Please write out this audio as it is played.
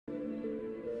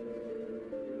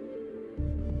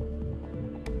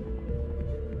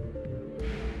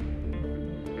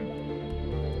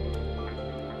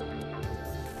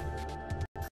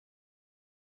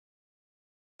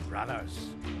Brothers,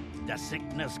 the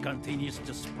sickness continues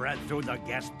to spread through the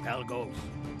guest pelgos.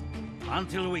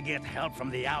 Until we get help from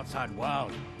the outside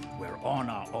world, we're on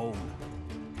our own.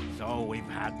 So we've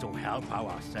had to help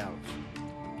ourselves.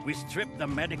 We stripped the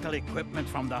medical equipment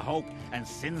from the Hope and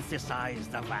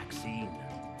synthesized the vaccine.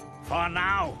 For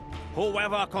now,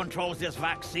 whoever controls this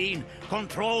vaccine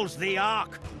controls the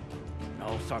Ark.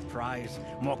 No surprise,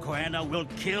 Mokoena will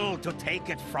kill to take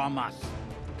it from us.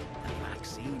 The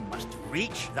vaccine must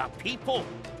reach the people.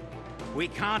 We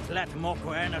can't let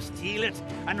Mokoena steal it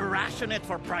and ration it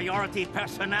for priority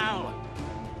personnel.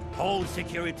 Hold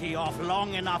security off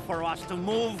long enough for us to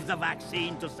move the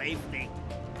vaccine to safety.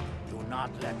 Do not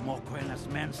let Mokoena's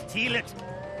men steal it.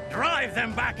 Drive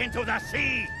them back into the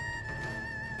sea!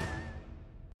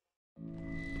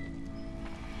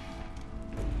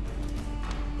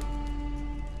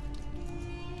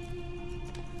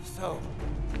 So,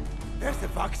 there's the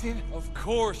vaccine? Of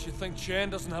course, you think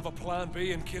Chen doesn't have a plan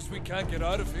B in case we can't get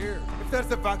out of here. If there's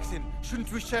the vaccine,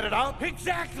 shouldn't we share it out?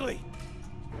 Exactly!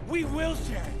 We will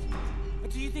share it!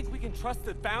 But do you think we can trust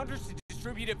the Founders to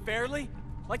distribute it fairly?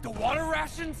 Like the water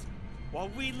rations? While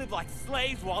we live like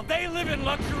slaves while they live in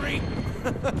luxury?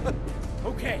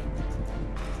 Okay.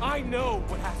 I know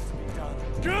what has to be done.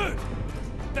 Good!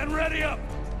 Then ready up!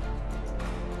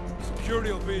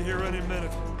 Security will be here any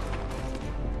minute.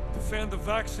 Defend the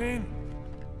vaccine.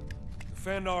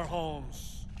 Defend our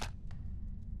homes.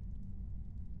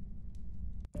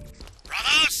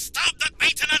 Brothers, stop that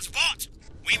maintenance bot!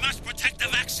 We must protect the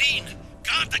vaccine.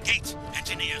 Guard the gate.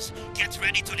 Engineers, get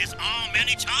ready to disarm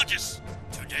any charges.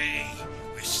 Today,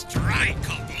 we strike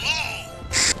a blow.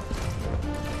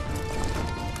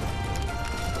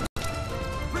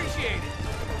 Appreciate it!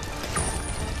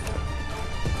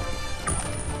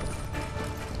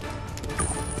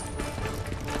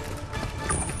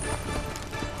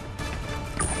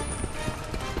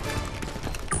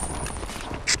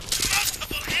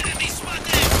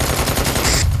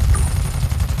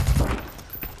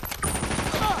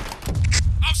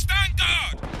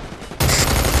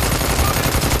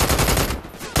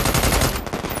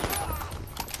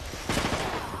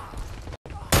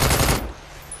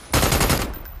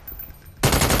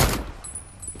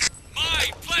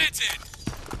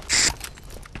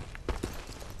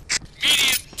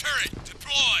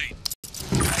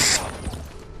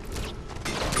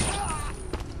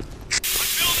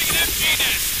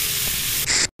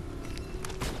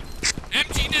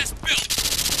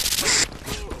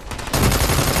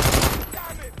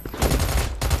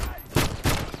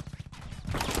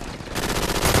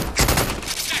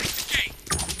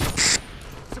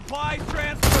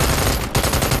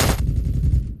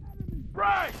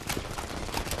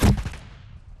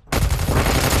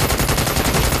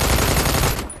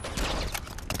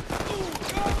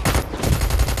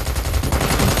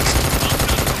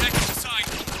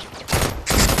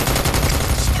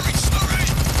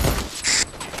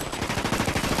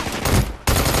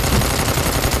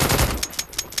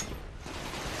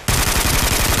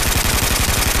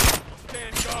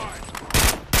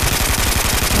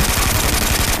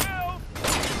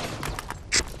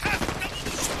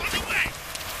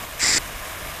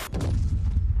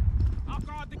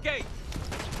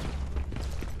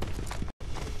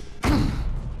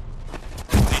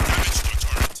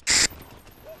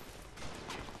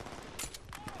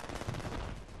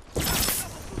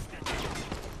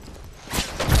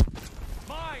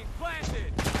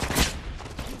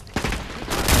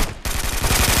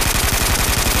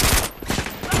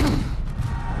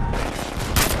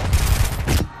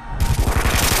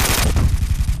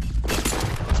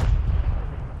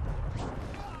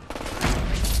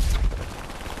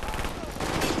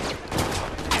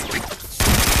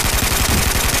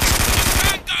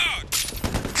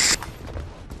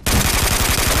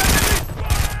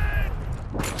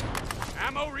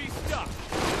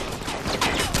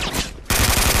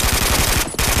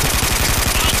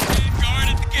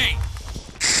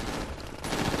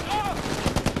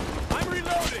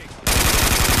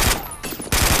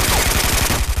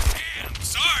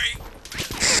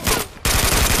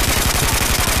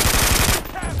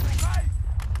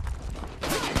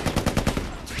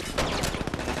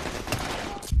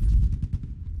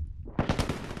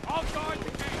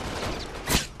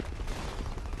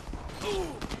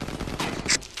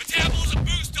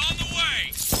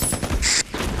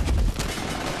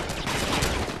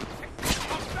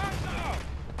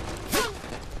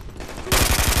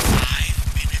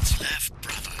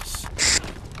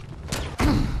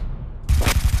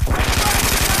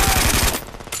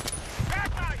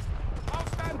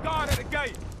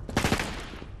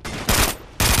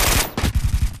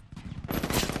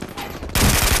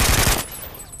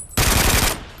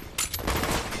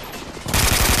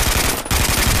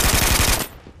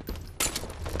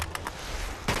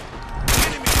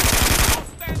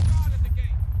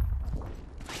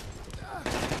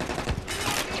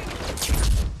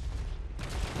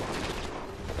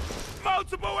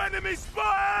 Multiple enemies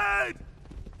spotted!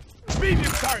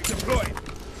 Medium turret deployed!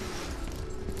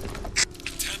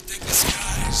 Tempting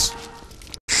disguise.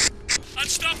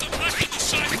 Unstop the blast on the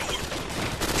side door!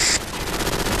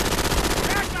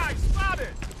 Bad guy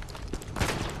spotted!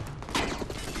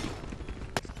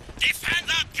 Defend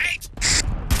the gate!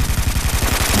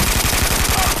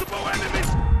 Multiple enemies!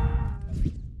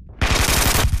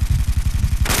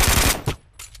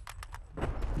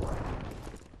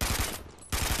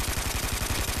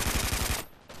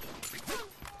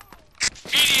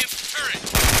 Medium turret!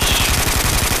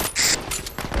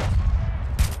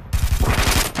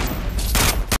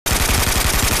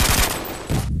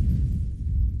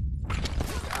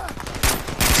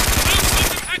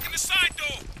 Something hacking the side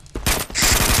door!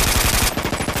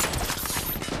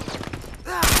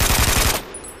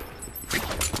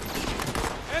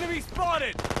 Enemy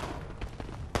spotted!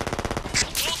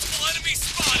 Multiple enemies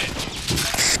spotted!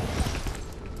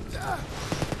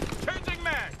 Changing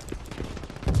mag!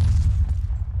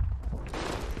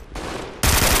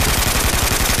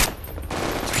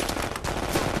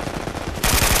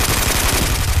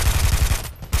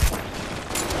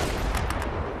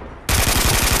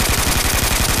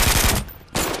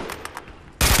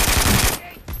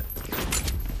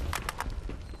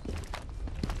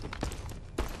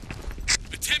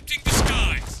 Attempting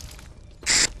disguise!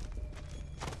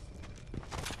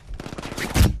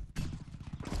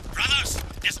 Brothers,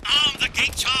 disarm the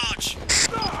gate charge!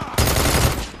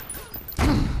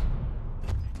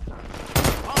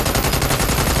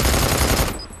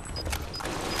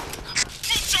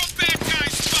 Mucho bad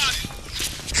guys spotted!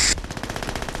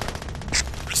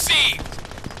 Received!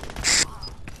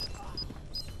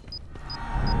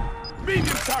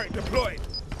 Medium turret deployed!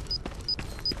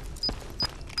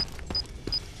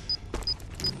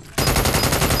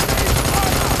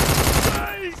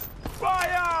 Blaze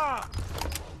fire!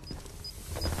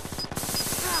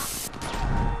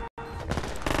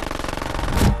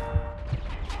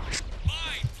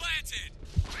 Mine planted!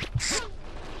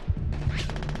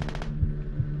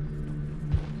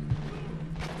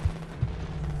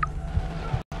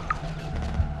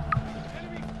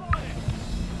 Enemy spotted!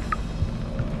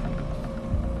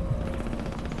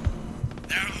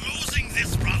 They're losing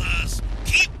this, brothers!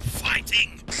 Keep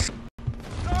fighting!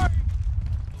 Sorry!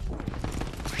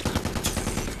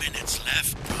 2 minutes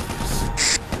left,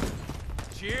 brothers.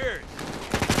 Cheers!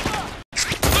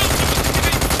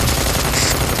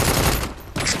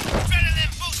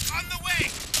 Adrenaline boost on the way!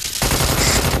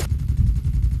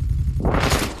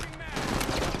 Changing mag!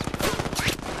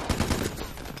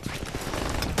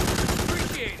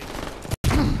 Appreciate it!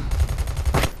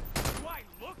 Do I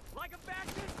look like a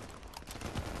bastard?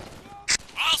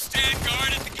 I'll stand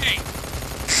guard at the gate!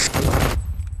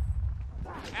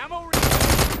 Ammo re-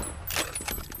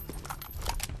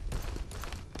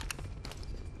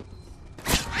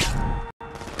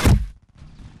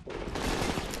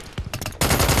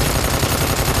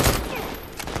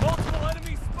 Multiple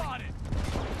enemies spotted!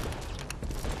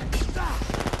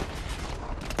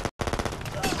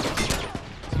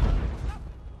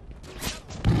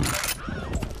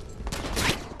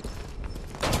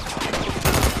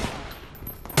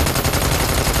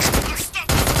 I'll stop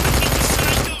the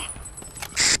side door!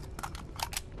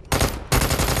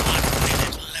 1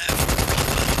 minute left,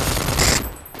 brothers.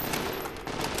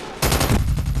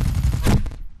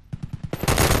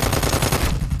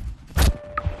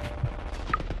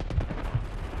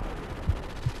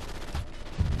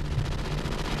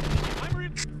 I'm re-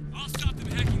 I'll stop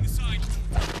them hacking the side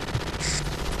door.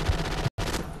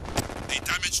 They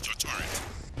damaged your turret.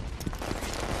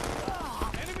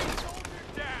 Enemy soldier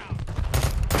down!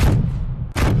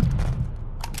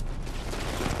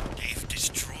 They've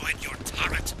destroyed your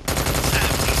turret.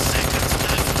 30 seconds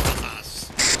left, brothers.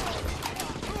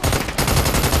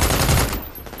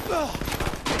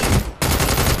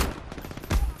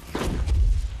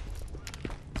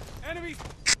 Enemy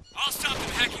I'll stop them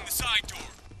hacking the side door.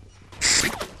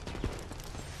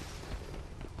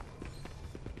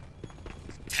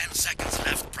 10 seconds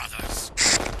left, brothers.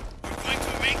 We're going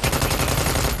to make it to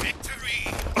victory.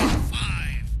 5,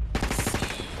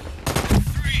 4,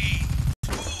 3,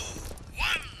 2,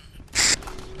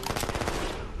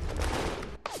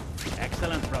 1.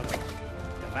 Excellent, brother.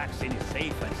 The vaccine is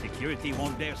safe and security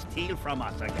won't dare steal from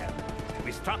us again.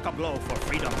 We struck a blow for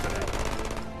freedom today.